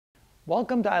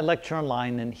Welcome to iLecture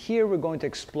Online, and here we're going to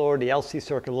explore the LC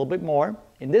circuit a little bit more.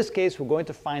 In this case, we're going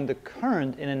to find the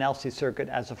current in an LC circuit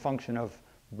as a function of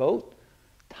both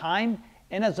time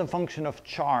and as a function of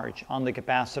charge on the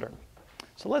capacitor.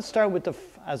 So let's start with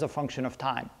as a function of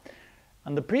time.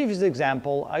 On the previous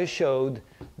example, I showed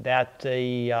that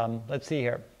that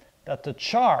the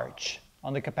charge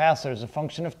on the capacitor as a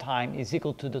function of time is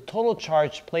equal to the total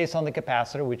charge placed on the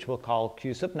capacitor, which we'll call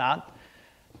Q sub naught,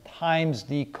 times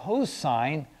the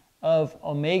cosine of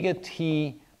omega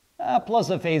t plus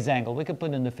the phase angle. We can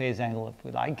put in the phase angle if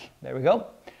we like. There we go.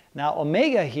 Now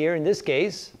omega here, in this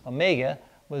case, omega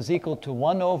was equal to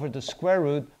 1 over the square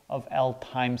root of L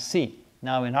times C.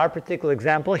 Now in our particular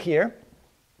example here,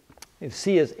 if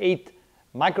C is 8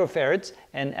 microfarads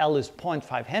and L is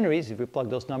 0.5 henries, if we plug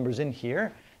those numbers in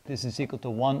here, this is equal to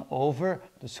 1 over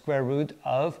the square root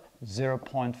of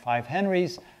 0.5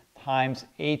 henries times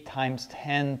 8 times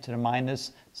 10 to the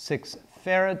minus 6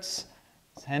 farads,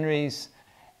 henries,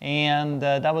 and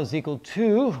that was equal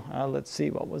to, let's see,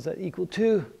 what was that equal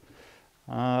to?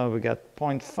 We got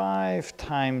 0.5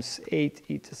 times 8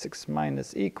 e to the 6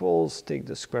 minus equals, take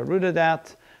the square root of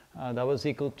that, that was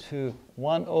equal to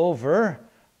 1 over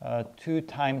 2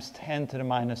 times 10 to the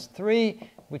minus 3,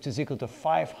 which is equal to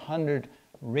 500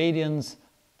 radians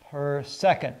per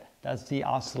second. That's the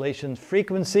oscillation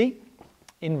frequency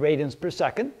in radians per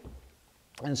second.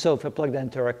 And so if I plug that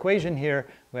into our equation here,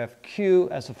 we have Q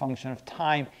as a function of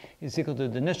time is equal to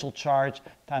the initial charge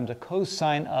times the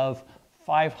cosine of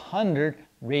 500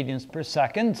 radians per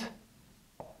second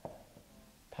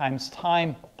times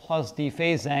time plus the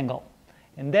phase angle.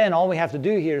 And then all we have to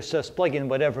do here is just plug in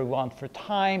whatever we want for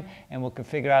time, and we'll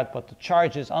figure out what the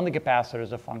charge is on the capacitor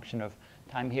as a function of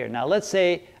time here. Now let's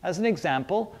say, as an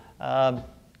example,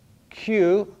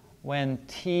 Q when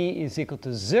t is equal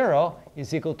to 0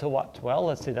 is equal to what? Well,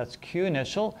 let's say that's Q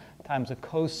initial times the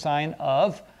cosine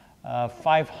of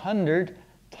 500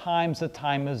 times the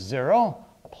time is 0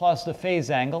 plus the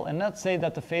phase angle. And let's say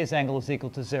that the phase angle is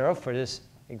equal to 0 for this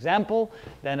example.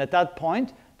 Then at that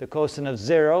point, the cosine of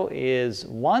 0 is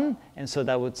 1, and so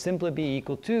that would simply be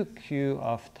equal to Q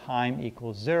of time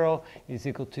equals 0 is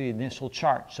equal to the initial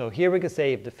charge. So here we can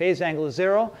say if the phase angle is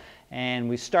 0 and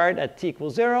we start at t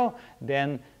equals 0,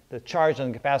 then the charge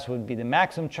on the capacitor would be the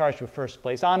maximum charge we first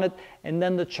place on it, and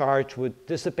then the charge would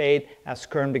dissipate as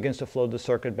current begins to flow the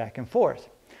circuit back and forth.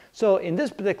 So in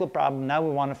this particular problem, now we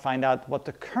want to find out what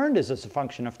the current is as a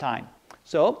function of time.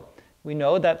 So we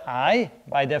know that I,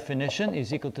 by definition,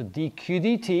 is equal to dq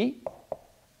dt.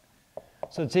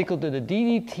 So it's equal to the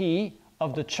ddt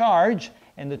of the charge,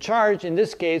 and the charge in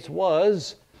this case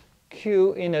was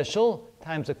Q initial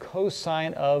times the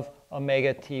cosine of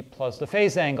omega t plus the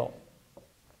phase angle.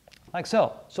 Like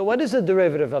so. So what is the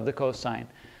derivative of the cosine?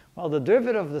 Well, the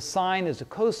derivative of the sine is a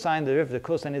cosine. The derivative of the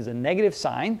cosine is a negative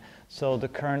sign. So the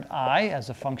current I, as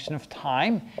a function of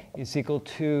time, is equal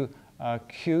to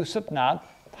Q sub naught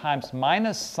times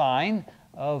minus sine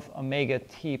of omega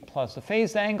t plus the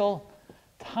phase angle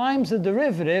times the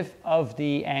derivative of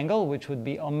the angle, which would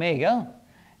be omega.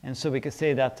 And so we could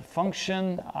say that the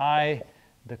function I,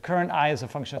 the current I as a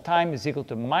function of time, is equal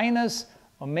to minus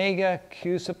omega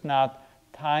Q sub naught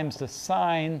times the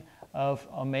sine of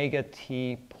omega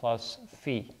t plus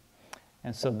phi.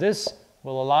 And so this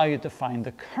will allow you to find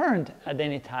the current at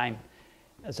any time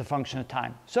as a function of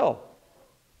time. So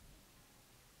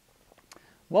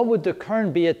what would the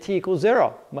current be at t equals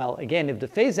 0? Well, again, if the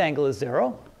phase angle is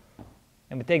 0,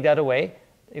 and we take that away,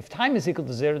 if time is equal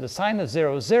to 0, the sine of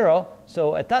 0 is 0,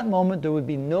 so at that moment there would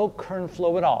be no current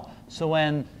flow at all. So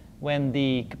when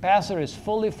the capacitor is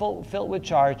fully filled with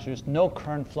charge, there's no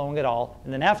current flowing at all.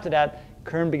 And then after that,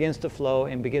 current begins to flow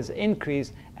and begins to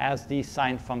increase as the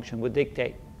sine function would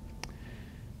dictate.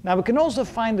 Now we can also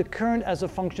find the current as a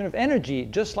function of energy,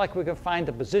 just like we can find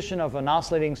the position of an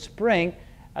oscillating spring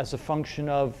as a function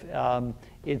of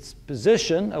its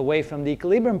position away from the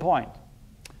equilibrium point.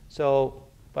 So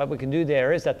what we can do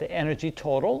there is that the energy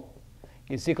total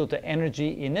is equal to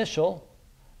energy initial,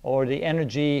 or the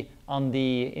energy on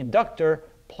the inductor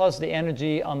plus the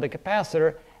energy on the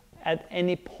capacitor at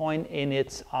any point in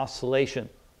its oscillation.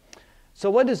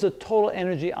 So what is the total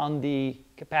energy on the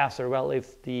capacitor? Well,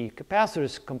 if the capacitor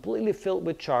is completely filled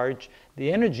with charge,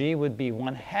 the energy would be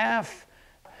 1/2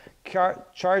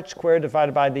 charge squared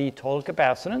divided by the total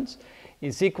capacitance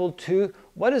is equal to,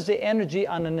 what is the energy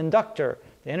on an inductor?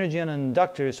 The energy on an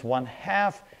inductor is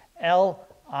 1/2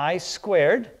 Li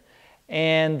squared.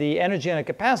 And the energy on a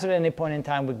capacitor at any point in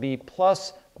time would be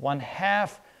plus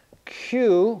 1/2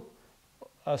 Q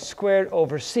squared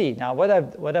over C. Now what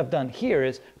I've done here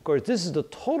is, of course, this is the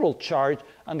total charge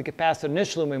on the capacitor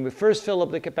initially when we first fill up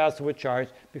the capacitor with charge,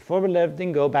 before we let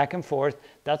everything go back and forth.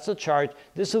 That's the charge.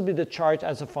 This will be the charge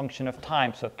as a function of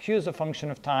time. So Q is a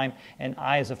function of time and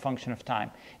I is a function of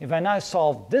time. If I now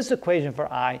solve this equation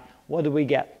for I, what do we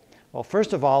get? Well,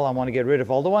 first of all, I want to get rid of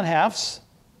all the 1/2s.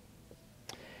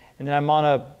 And then I want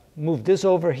to move this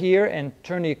over here and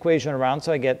turn the equation around,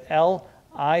 so I get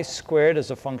Li squared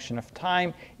as a function of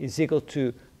time is equal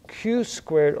to Q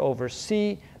squared over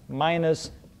C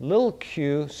minus little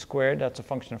q squared, that's a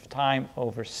function of time,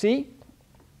 over C.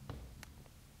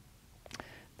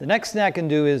 The next thing I can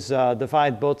do is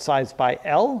divide both sides by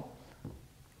L.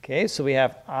 Okay, so we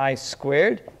have I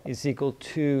squared is equal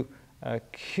to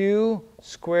Q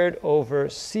squared over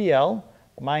CL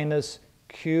minus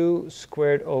Q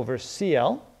squared over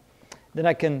CL. Then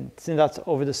I can, since that's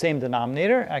over the same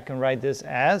denominator, I can write this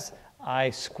as I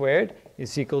squared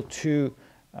is equal to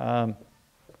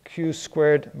Q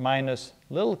squared minus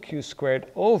little q squared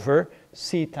over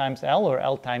C times L, or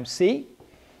L times C.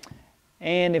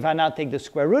 And if I now take the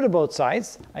square root of both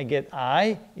sides, I get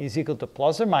I is equal to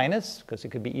plus or minus, because it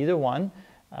could be either one,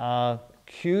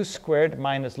 Q squared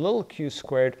minus little q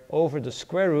squared over the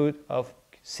square root of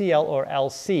CL or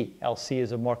LC. LC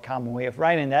is a more common way of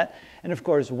writing that. And of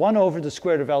course, 1 over the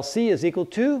square root of LC is equal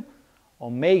to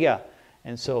omega.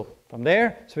 And so from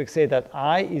there, so we can say that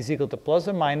I is equal to plus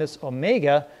or minus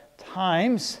omega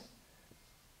times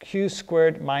Q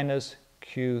squared minus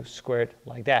Q squared,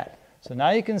 like that. So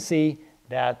now you can see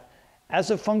that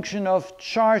as a function of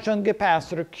charge on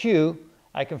capacitor Q,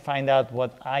 I can find out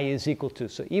what I is equal to.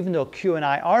 So even though Q and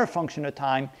I are a function of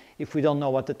time, if we don't know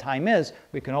what the time is,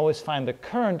 we can always find the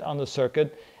current on the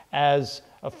circuit as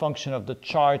a function of the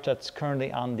charge that's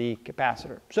currently on the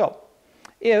capacitor. So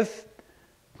if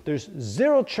there's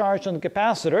 0 charge on the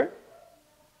capacitor,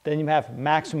 then you have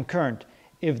maximum current.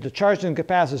 If the charge on the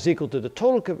capacitor is equal to the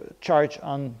total charge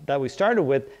that we started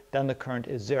with, then the current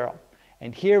is 0.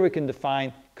 And here we can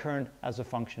define current as a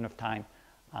function of time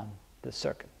on the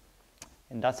circuit.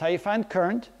 And that's how you find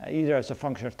current, either as a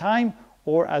function of time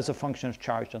or as a function of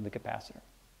charge on the capacitor.